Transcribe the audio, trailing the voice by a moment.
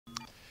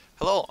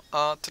Hello,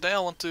 today I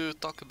want to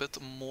talk a bit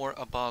more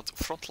about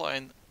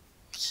frontline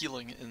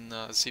healing in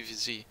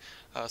ZVZ,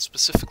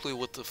 specifically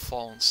with the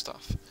fallen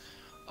stuff.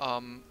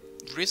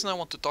 The reason I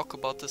want to talk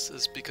about this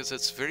is because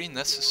it's very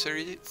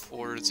necessary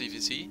for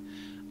ZVZ,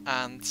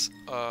 and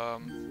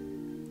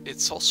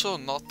it's also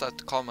not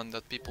that common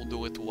that people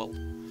do it well.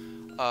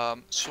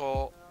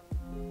 So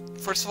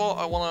first of all,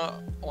 I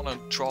wanna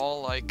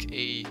draw like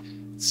a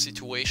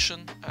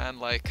situation and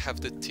like have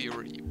the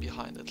theory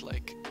behind it,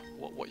 like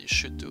what you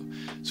should do.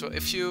 So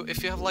if you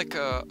have like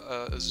a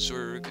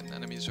Zerg, an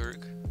enemy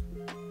Zerg,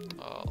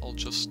 I'll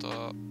just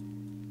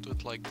do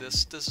it like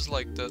this. This is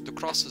like the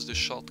cross is the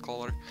shot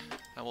caller,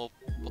 and we'll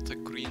put a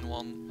green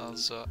one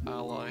as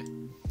ally.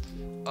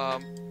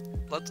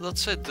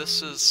 Let's say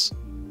this is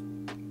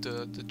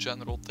the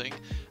general thing.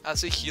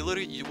 As a healer,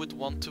 you would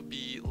want to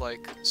be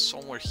like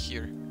somewhere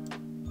here,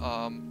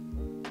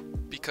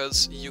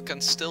 because you can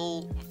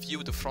still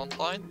view the front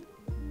line,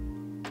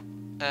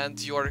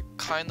 and you are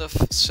kind of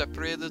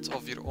separated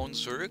of your own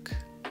Zerg,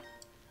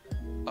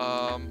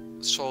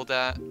 so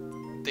that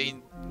the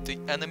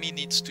enemy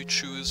needs to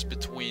choose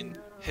between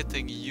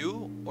hitting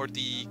you or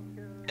the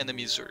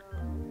enemy Zerg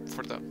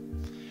for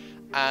them.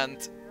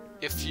 And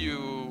if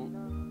you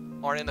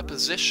are in a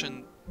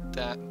position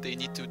that they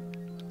need to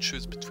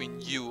choose between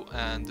you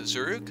and the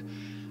Zerg,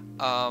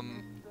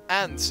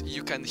 and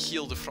you can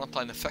heal the front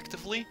line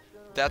effectively,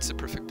 that's the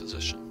perfect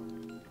position.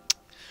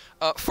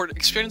 For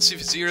experienced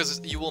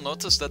ZVZers, you will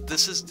notice that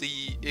this is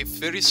a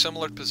very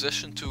similar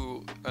position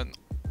to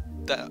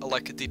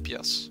like a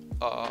DPS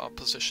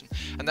position,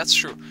 and that's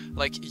true.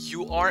 Like,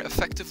 you are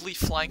effectively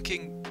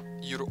flanking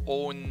your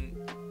own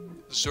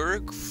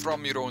Zerg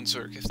from your own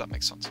Zerg, if that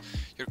makes sense.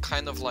 You're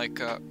kind of like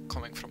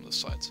coming from the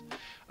sides.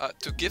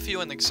 To give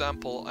you an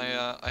example,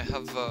 I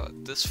have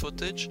this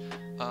footage.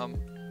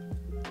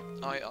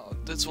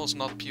 This was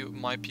not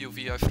my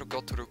POV, I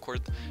forgot to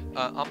record.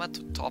 I'm at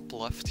the top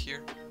left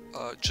here.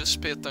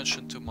 Just pay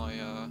attention to my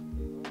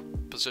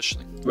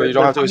positioning. Wait, you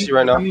don't have to see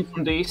right now. Coming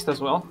from the east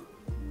as well.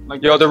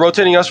 Like, Yo, they're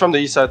rotating us from the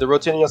east side. They're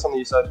rotating us on the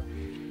east side.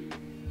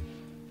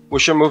 We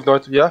should move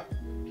north, yeah?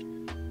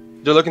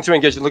 They're looking to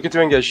engage. They're looking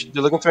to engage.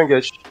 They're looking to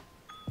engage.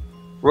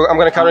 I'm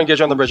gonna counter engage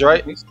on the bridge,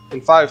 alright?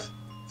 In 5,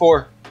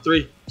 4,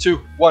 3, 2,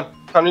 1.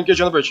 Counter engage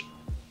on the bridge.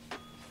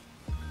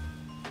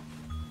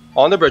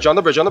 On the bridge, on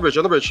the bridge, on the bridge,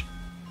 on the bridge.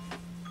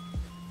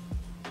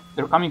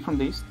 they're coming from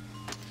the east.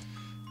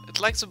 It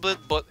lags a bit,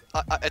 but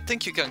I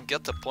think you can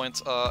get the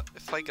point.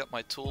 If I get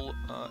my tool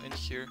in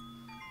here,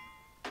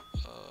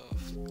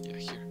 yeah,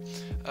 here.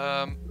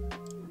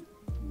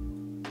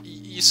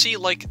 You see,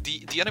 like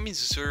the enemy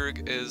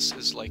Zerg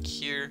is like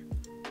here.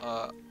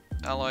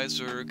 Ally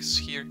Zerg's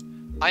here.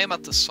 I am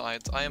at the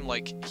side. I am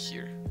like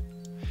here.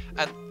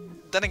 And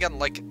then again,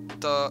 like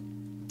the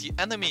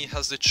enemy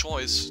has the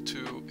choice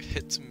to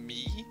hit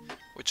me,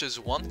 which is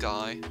one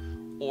guy,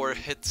 or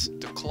hit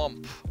the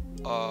clump,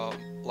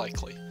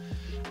 likely.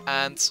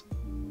 And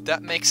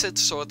that makes it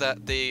so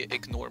that they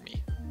ignore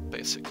me,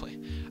 basically.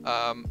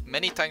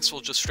 Many tanks will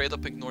just straight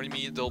up ignore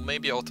me. They'll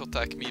maybe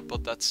auto-attack me,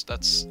 but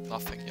that's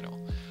nothing, you know.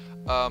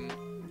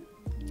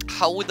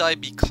 How would I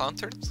be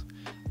countered?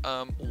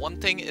 One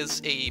thing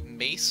is a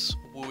mace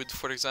would,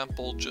 for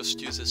example,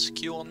 just use a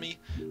skew on me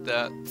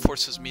that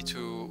forces me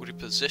to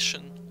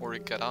reposition or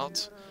get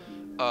out,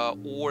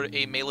 or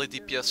a melee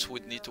DPS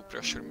would need to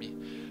pressure me.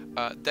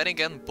 Then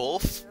again,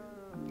 both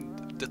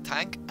the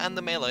tank and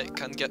the melee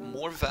can get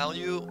more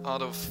value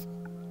out of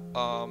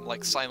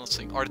like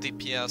silencing our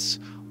DPS,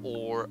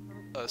 or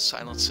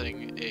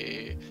silencing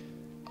a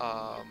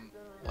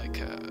like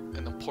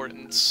an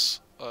important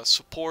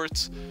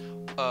support,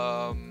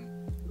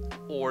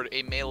 or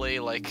a melee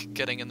like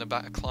getting in the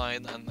back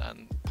line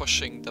and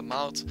pushing them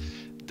out,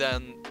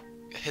 than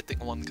hitting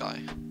one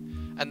guy.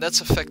 And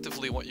that's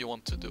effectively what you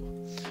want to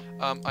do.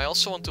 I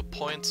also want to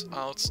point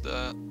out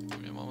that,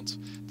 give me a moment,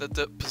 that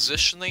the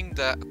positioning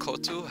that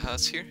Kotu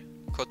has here,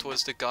 Kotu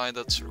is the guy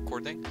that's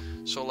recording,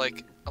 so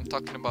like I'm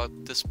talking about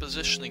this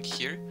positioning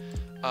here,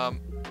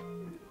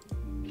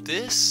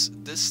 this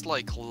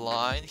like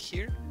line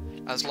here,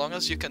 as long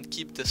as you can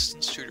keep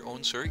distance to your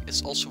own Zerg,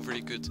 is also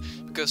very good.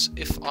 Because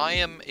if I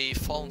am a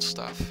fallen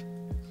staff,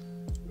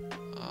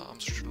 I'm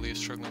really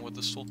struggling with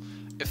this tool.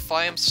 If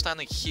I am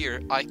standing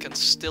here, I can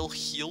still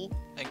heal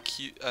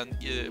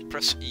and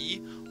press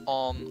E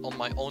on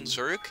my own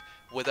Zerg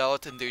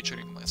without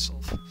endangering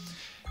myself.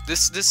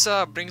 This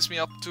brings me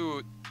up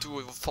to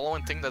the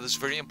following thing that is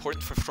very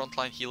important for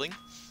frontline healing.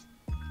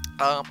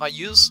 I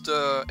used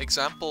the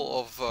example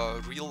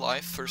of real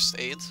life first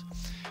aid.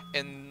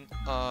 In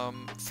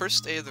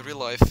first aid real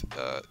life,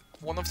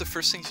 one of the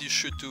first things you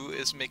should do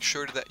is make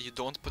sure that you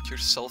don't put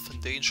yourself in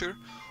danger,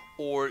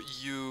 or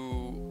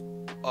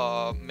you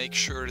make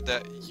sure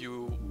that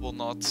you will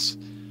not,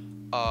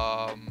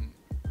 I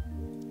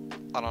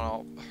don't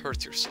know,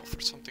 hurt yourself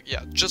or something.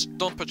 Yeah, just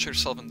don't put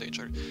yourself in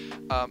danger.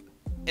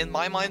 In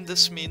my mind,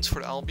 this means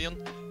for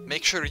Albion,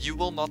 make sure you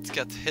will not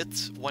get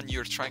hit when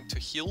you're trying to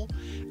heal,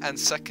 and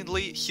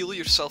secondly, heal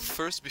yourself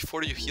first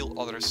before you heal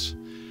others.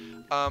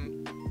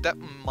 that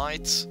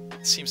might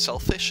seem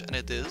selfish, and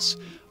it is,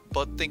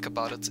 but think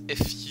about it.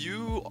 If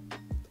you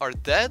are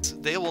dead,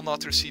 they will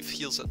not receive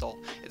heals at all.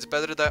 It's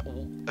better that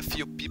a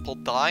few people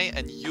die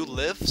and you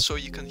live so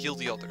you can heal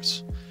the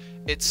others.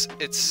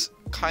 It's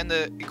kind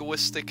of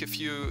egoistic if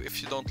you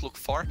don't look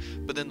far,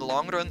 but in the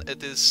long run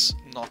it is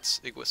not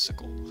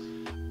egoistical.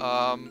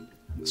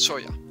 So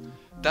yeah,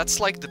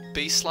 that's like the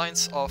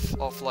baselines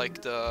of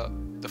like the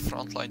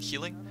frontline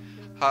healing.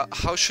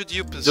 How should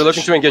you position? They're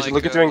looking to engage. Like,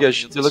 Looking to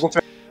engage. They're looking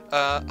to.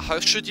 How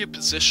should you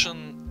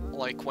position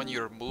like when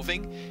you're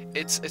moving?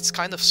 It's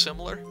kind of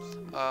similar.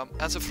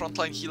 As a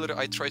frontline healer,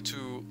 I try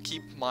to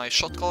keep my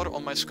shot caller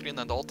on my screen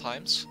at all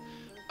times,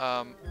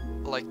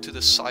 like to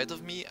the side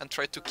of me, and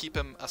try to keep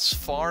him as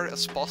far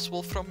as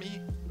possible from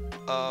me,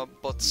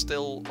 but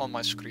still on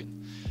my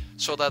screen,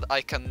 so that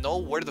I can know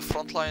where the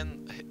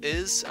frontline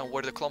is and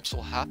where the clumps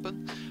will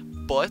happen,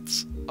 but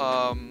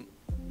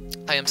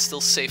I am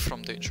still safe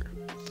from danger.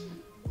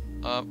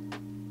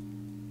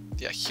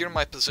 Yeah, here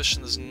my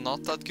position is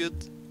not that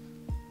good.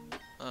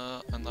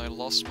 And I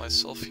lost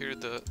myself here,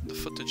 the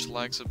footage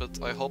lags a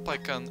bit. I hope I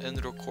can, in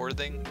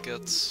recording,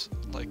 get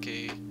like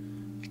a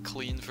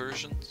clean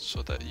version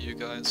so that you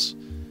guys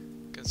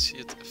can see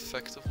it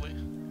effectively.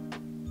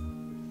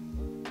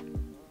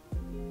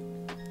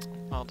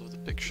 I'm out of the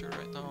picture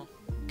right now,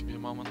 give me a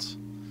moment.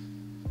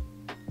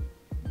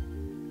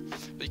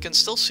 But you can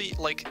still see,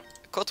 like,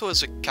 Koto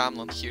is a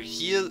Camlin here.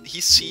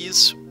 He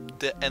sees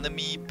the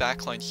enemy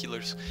backline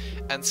healers,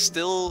 and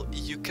still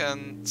you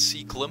can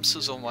see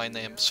glimpses of my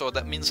name, so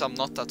that means I'm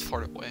not that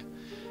far away.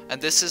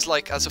 And this is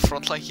like, as a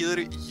frontline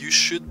healer, you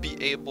should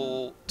be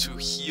able to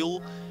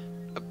heal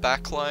a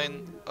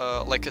backline,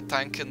 like a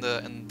tank in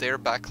their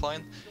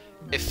backline,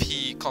 if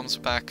he comes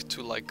back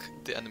to like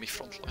the enemy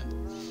frontline.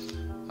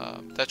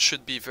 That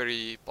should be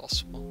very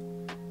possible.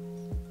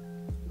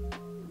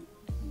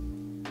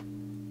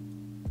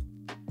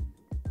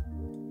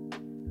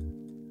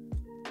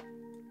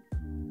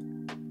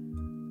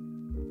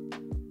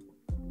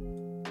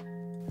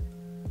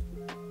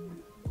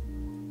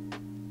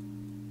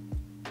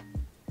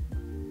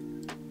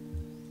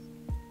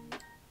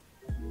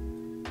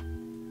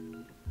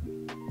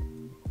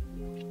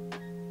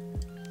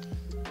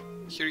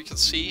 Here you can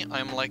see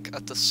I'm like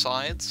at the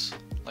sides,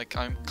 like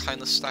I'm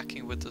kind of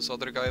stacking with this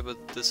other guy,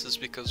 but this is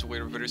because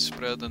we're very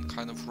spread and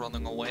kind of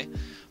running away.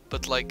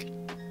 But like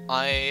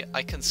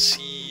I can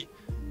see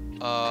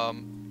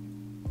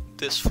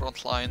this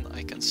front line,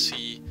 I can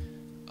see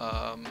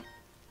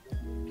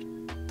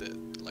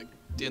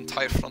the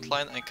entire front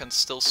line, I can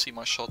still see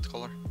my shot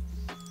caller.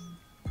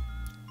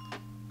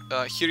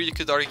 Here you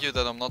could argue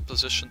that I'm not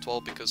positioned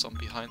well because I'm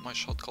behind my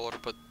shot caller,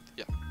 but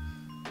yeah,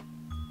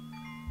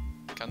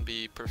 can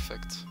be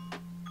perfect.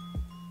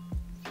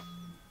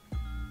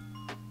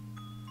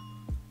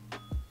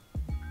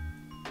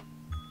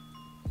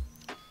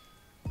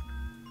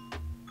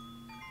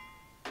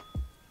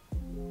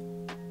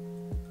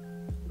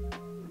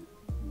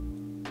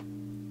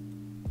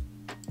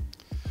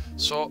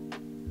 So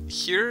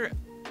here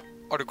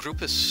our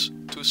group is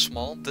too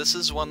small. This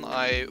is when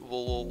I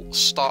will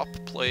stop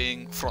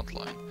playing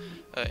frontline,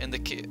 in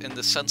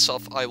the sense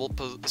of I will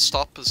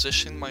stop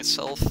positioning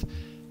myself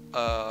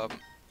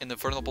in a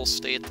vulnerable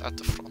state at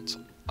the front.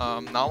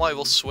 Now I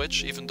will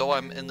switch, even though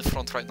I'm in the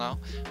front right now,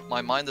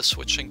 my mind is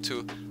switching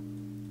to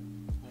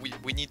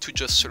we need to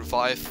just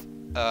survive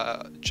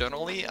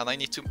generally, and I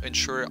need to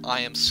ensure I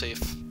am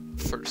safe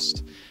first.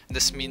 And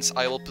this means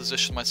I will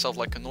position myself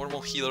like a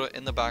normal healer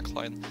in the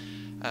backline,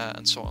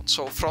 and so on.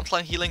 So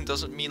frontline healing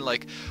doesn't mean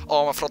like,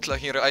 oh, I'm a frontline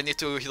healer, I need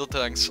to heal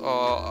tanks,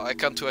 I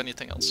can't do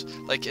anything else.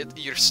 Like,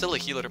 you're still a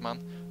healer,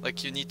 man.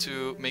 Like, you need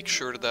to make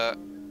sure that,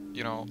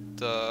 you know,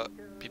 the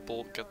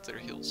people get their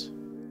heals.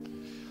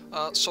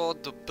 So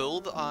the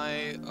build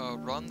I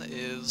run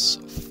is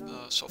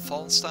so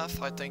Fallen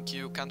Staff. I think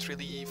you can't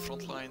really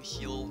frontline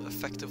heal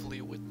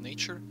effectively with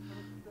nature,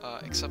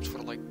 except for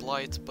like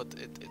Blight, but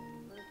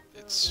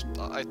it's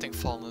I think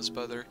Fallen is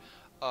better.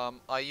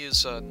 I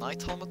use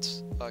Night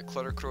Helmet,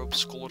 Cleric Robe,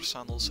 Scholar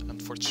Sandals,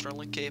 and Fort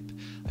Sterling Cape.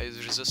 I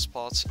use Resist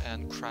Pots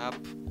and Crab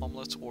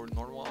Omelet or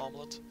Normal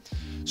Omelet.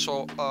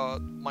 So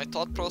my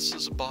thought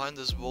process behind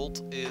this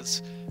build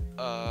is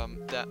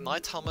that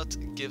Night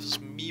Helmet gives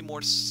me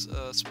more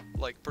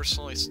like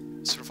personally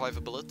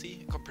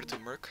survivability compared to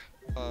Merc,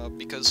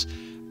 because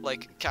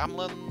like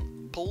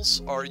Camlin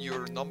pulls are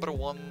your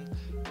 #1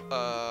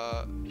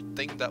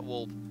 thing that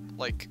will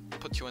like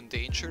put you in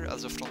danger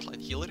as a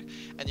frontline healer,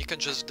 and you can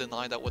just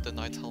deny that with the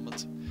Night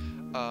Helmet.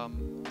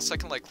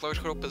 Second, like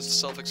Cleric Rope is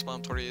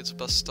self-explanatory, it's the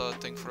best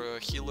thing for a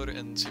healer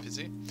in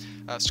ZVZ.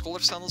 Scholar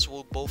Sandals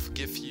will both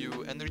give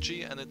you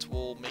energy and it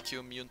will make you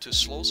immune to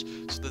slows,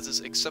 so this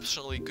is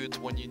exceptionally good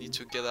when you need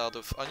to get out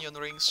of onion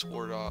rings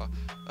or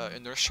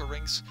inertia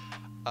rings,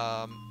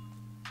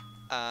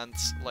 and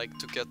like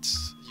to get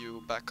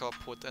you back up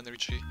with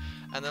energy.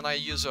 And then I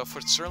use a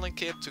Fort Sterling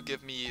Cape to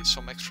give me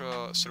some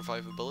extra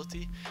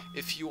survivability.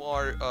 If you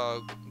are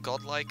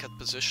godlike at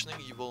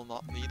positioning, you will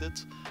not need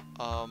it,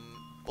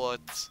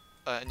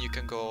 and you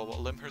can go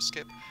Limhurst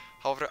Cape.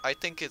 However, I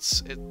think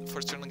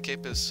for Sterling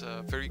Cape is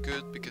very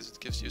good because it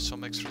gives you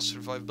some extra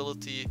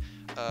survivability.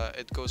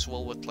 It goes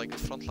well with like the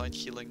frontline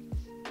healing.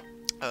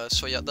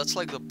 So yeah, that's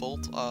like the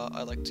bolt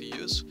I like to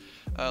use.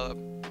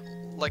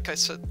 Like I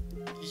said,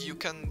 you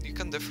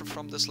can differ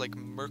from this. Like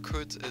Merc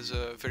Hood is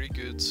a very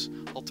good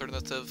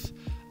alternative.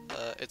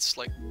 It's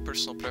like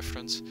personal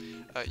preference.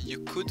 You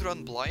could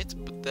run Blight,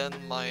 but then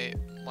my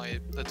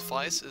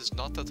advice is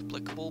not that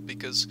applicable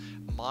because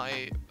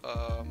my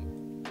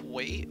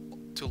way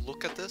to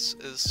look at this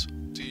is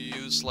to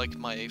use like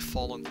my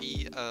Fallen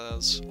E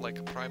as like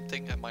a prime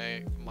thing and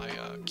my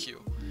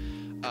Q.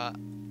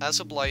 As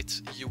a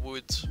Blight, you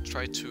would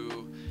try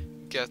to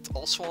get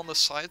also on the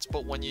sides,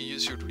 but when you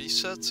use your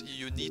reset,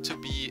 you need to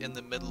be in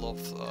the middle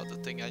of the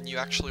thing, and you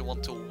actually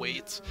want to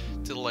wait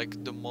till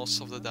like the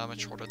most of the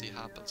damage already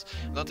happens.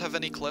 I don't have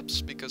any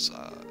clips because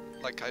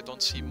like I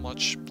don't see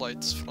much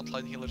Blight's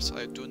frontline healers.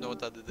 I do know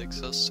that it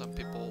exists, some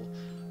people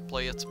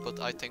play it, but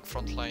I think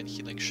frontline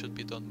healing should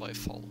be done by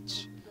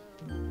Fallens.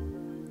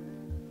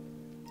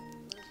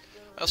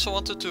 I also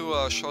wanted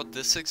to show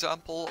this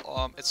example.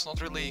 It's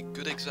not really a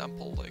good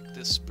example, like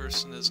this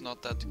person is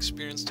not that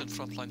experienced in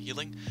frontline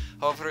healing.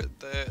 However,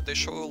 they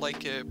show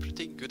like a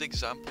pretty good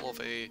example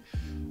of a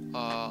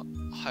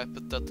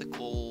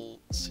hypothetical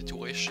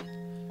situation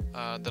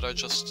that I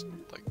just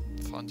like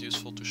found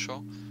useful to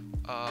show.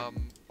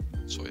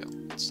 So yeah,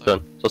 it's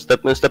done. So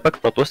step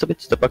back, northwest a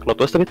bit, step back,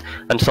 northwest a bit,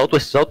 and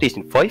southeast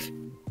in 5,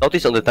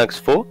 southeast on the tanks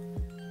 4,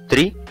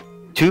 3,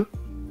 2,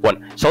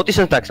 1. Southeast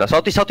on the tanks now,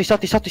 southeast here.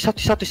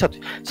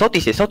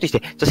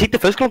 Just hit the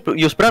first clump,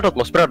 you spread out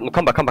more,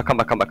 come back,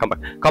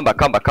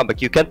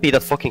 you can't be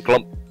that fucking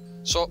clump.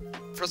 So,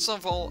 first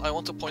of all, I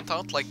want to point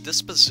out, like,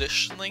 this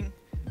positioning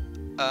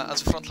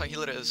as a frontline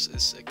healer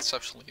is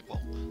exceptionally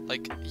well.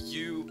 Like,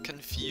 you can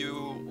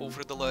view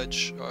over the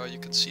ledge, you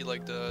can see,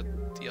 like, the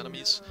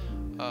enemies,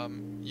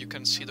 you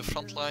can see the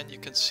front line, you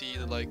can see,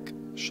 like,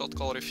 shot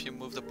caller if you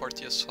move the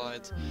party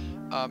aside.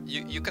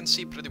 You can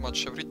see pretty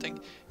much everything.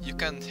 You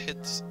can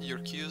hit your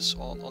Qs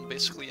on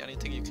basically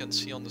anything you can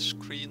see on the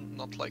screen,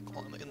 not like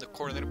in the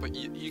corner, but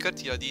you get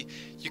the idea.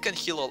 You can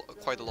heal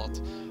quite a lot.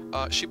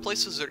 She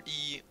places her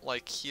E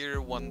like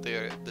here when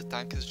the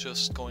tank is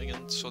just going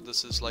in, so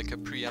this is like a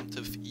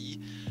preemptive E.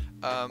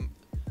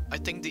 I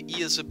think the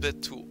E is a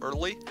bit too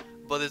early,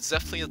 but it's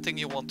definitely a thing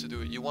you want to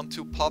do. You want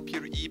to pop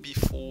your E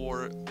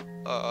before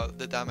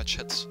the damage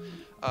hits.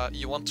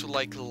 You want to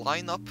like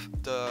line up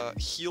the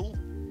heal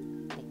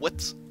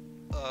with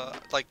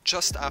like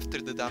just after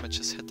the damage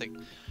is hitting,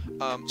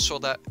 so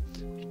that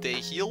they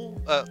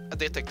heal,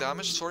 they take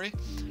damage, sorry,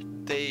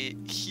 they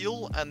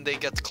heal and they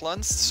get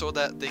cleansed so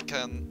that they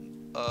can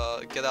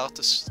get out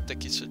the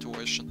sticky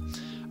situation.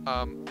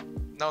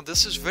 Now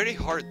this is very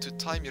hard to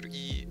time your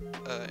E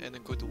in a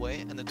good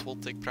way, and it will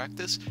take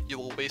practice. You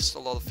will waste a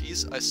lot of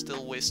E's. I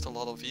still waste a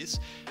lot of E's.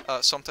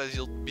 Sometimes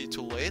you'll be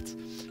too late,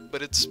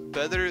 but it's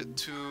better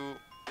to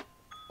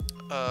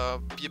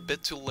be a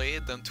bit too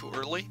late than too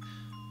early,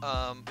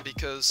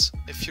 because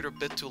if you're a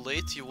bit too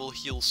late, you will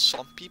heal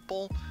some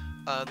people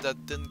that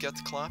didn't get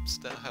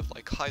clapped, that have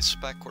like high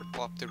spec or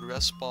pop their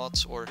res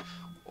spots, or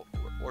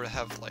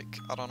have like,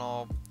 I don't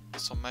know,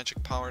 some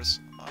magic powers,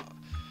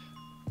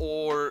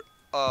 or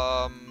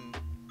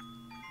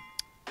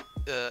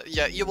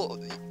yeah,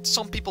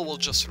 some people will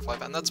just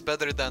survive, and that's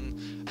better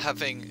than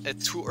having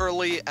it too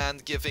early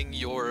and giving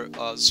your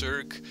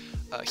Zerg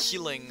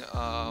healing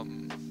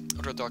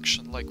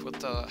reduction, like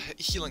with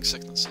healing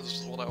sickness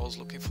is what I was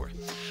looking for.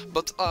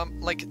 But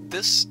like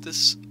this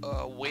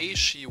way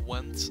she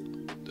went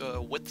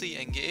with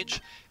the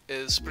engage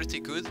is pretty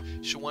good.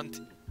 She went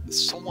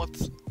somewhat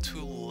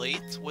too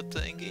late with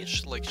the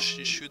engage, like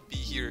she should be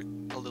here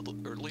a little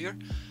earlier,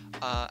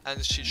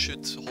 and she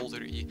should hold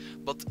her E.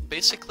 But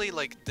basically,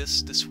 like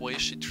this way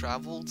she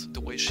traveled,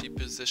 the way she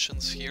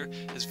positions here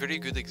is very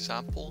good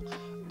example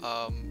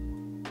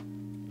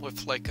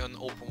with like an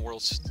open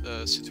world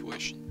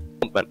situation.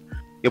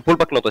 You pull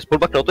back northwest,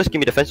 give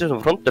me defenses in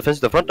front, defense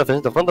in the front,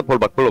 and pull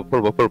back.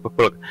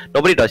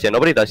 Nobody dies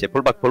here,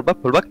 pull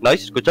back,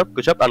 nice, good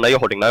job, and now you're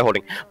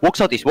holding. Walk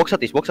southeast,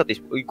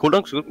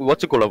 cooldown,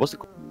 what's the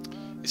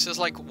cooldown, It says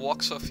like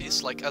walk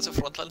southeast, like as a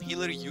frontline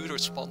healer you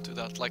respond to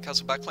that, like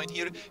as a backline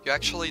healer you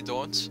actually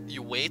don't,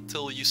 you wait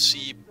till you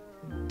see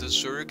the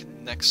Zerg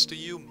next to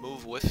you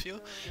move with you.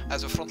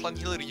 As a frontline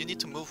healer you need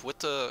to move with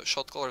the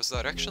shot caller's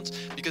directions,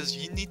 because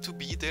you need to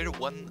be there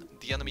when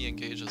the enemy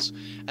engages,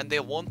 and they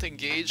won't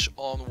engage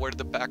on where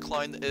the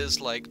backline is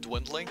like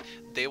dwindling,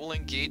 they will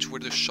engage where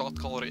the shot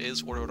caller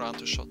is or around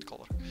the shot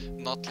caller,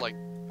 not like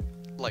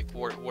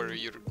where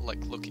you're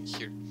like looking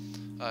here,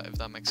 if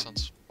that makes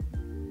sense.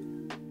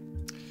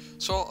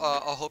 So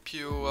I hope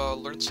you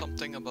learned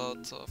something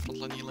about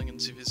frontline healing in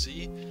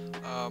ZVZ.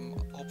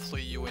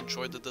 Hopefully you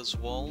enjoyed it as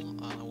well,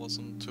 and it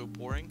wasn't too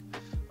boring.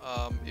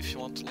 If you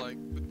want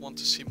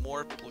to see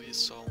more,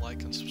 please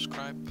like and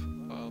subscribe.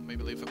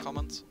 Maybe leave a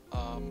comment,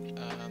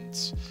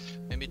 and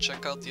maybe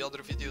check out the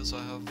other videos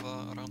I have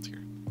around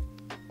here.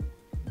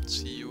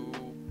 See you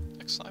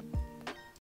next time.